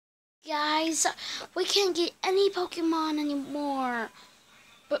Guys, we can't get any Pokemon anymore.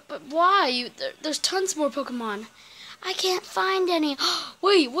 But why? There's tons more Pokemon. I can't find any.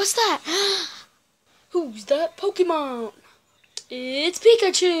 Wait, what's that? Who's that Pokemon? It's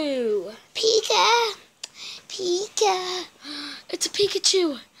Pikachu. Pika. Pika. It's a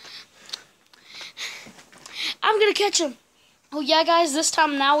Pikachu. I'm gonna catch him. Oh yeah, guys, this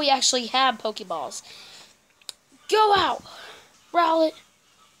time now we actually have Pokeballs. Go out. Rowlet.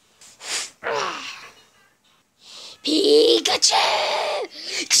 Pikachu!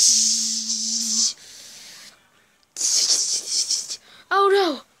 Oh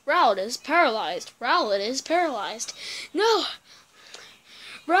no! Rowlet is paralyzed. Rowlet is paralyzed. No!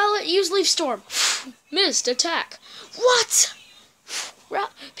 Rowlet, use Leaf Storm. Missed attack. What?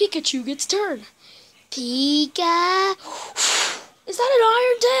 Pikachu gets turn. Pika. Is that an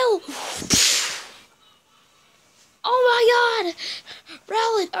Iron Tail? Oh my god!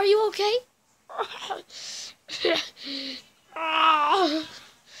 Rowlet, are you okay?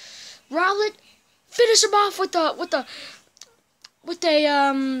 Rowlet, finish him off with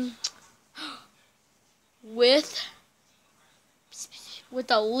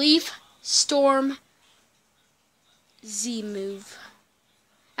the Leaf Storm Z move.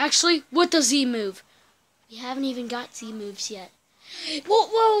 Actually, with the Z move. We haven't even got Z moves yet.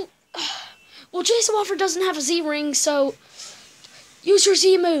 Well, Jason Walford doesn't have a Z ring, so use your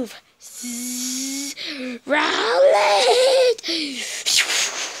Z move. Rowlet!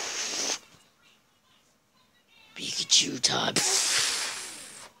 Pikachu time.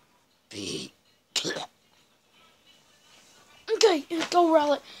 Okay, go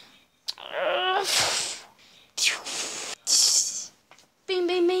Rowlet. Bing,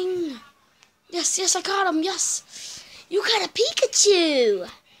 bing, bing. Yes, I got him, yes. You got a Pikachu.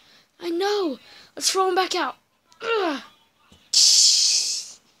 I know. Let's throw him back out.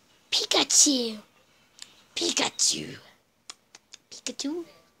 Pikachu. Pikachu. Pikachu.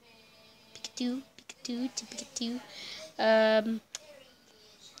 Pikachu. Pikachu. Pikachu.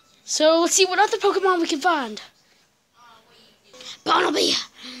 So let's see what other Pokemon we can find. Barnaby.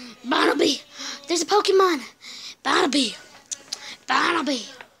 Barnaby. There's a Pokemon. Barnaby. Barnaby.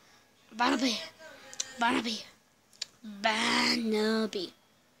 Barnaby. Barnaby. Barnaby.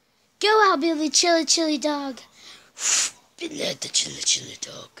 Go out, Billy Chili Dog. Billy the Chili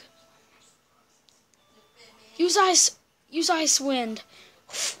Dog. Use ice wind.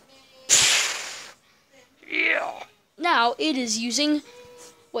 Yeah. Now it is using.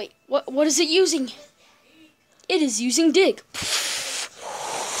 Wait, what is it using? It is using dig.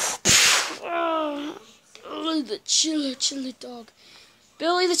 Billy the Chili Dog.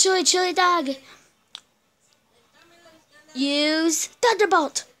 Billy the Chili Dog. Use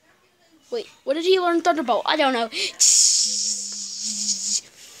Thunderbolt. Wait, what did he learn Thunderbolt? I don't know.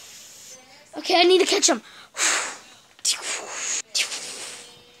 Okay, I need to catch him.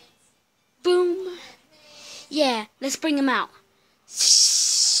 Boom. Yeah, let's bring him out.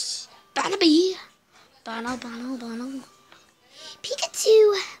 Barnaby. Bono.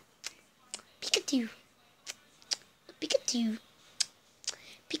 Pikachu. Pikachu. Pikachu.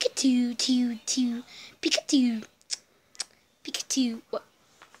 Pikachu. Pikachu. Pikachu.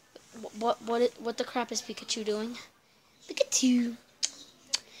 What the crap is Pikachu doing? Pikachu.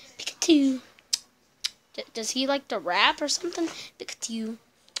 Pikachu. Does he like to rap or something? Pikachu.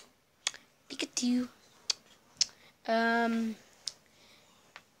 Pikachu.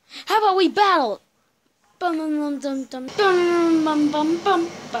 How about we battle?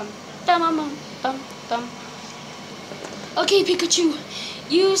 Okay, Pikachu.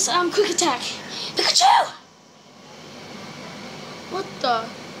 Use quick attack. Pikachu! What the?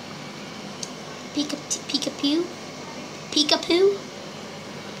 Pikachu? Pikachu?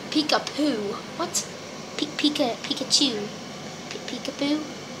 Pikachu? What? Pikachu? Pikachu? Pikachu?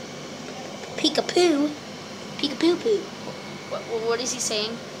 Pikachu? What is he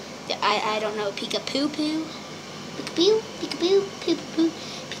saying? I don't know. Pikachu? Pikachu?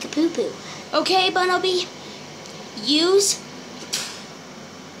 Pikachu? Okay, Barnaby. Use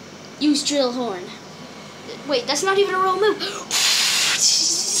Drill Horn. Wait, that's not even a real move.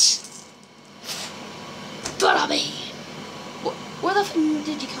 Barnaby. Where the f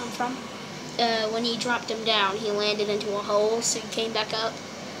did you come from? When he dropped him down, he landed into a hole, so he came back up.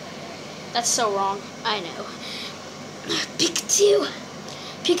 That's so wrong. I know. Pikachu.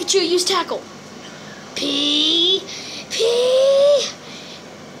 Pikachu, use Tackle.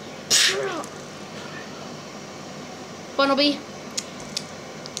 Barnaby.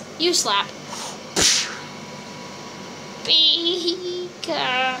 You slap.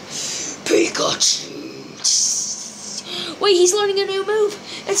 Pikachu. Wait, he's learning a new move.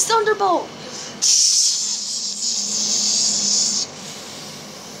 It's Thunderbolt.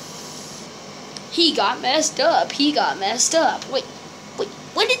 He got messed up. He got messed up. Wait.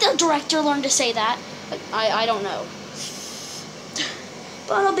 When did the director learn to say that? I don't know.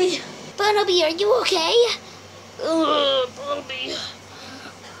 Bumblebee, are you okay? Bumblebee.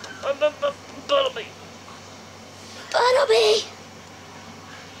 Bumblebee.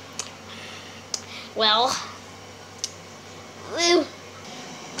 Well. Woo.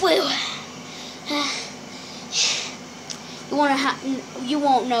 You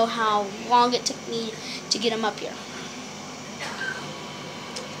won't know how long it took me to get him up here.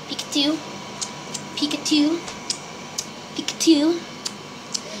 Pikachu. Pikachu. Pikachu.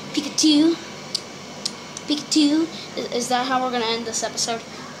 Pikachu. Pikachu. Is that how we're gonna end this episode?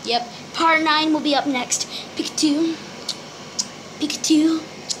 Yep. Part 9 will be up next. Pikachu. Pikachu.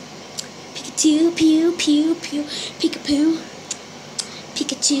 Pikachu. Pew. Pew. Pew. Pikapoo.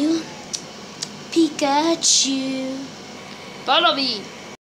 Pikachu. Pikachu. Bumblebee.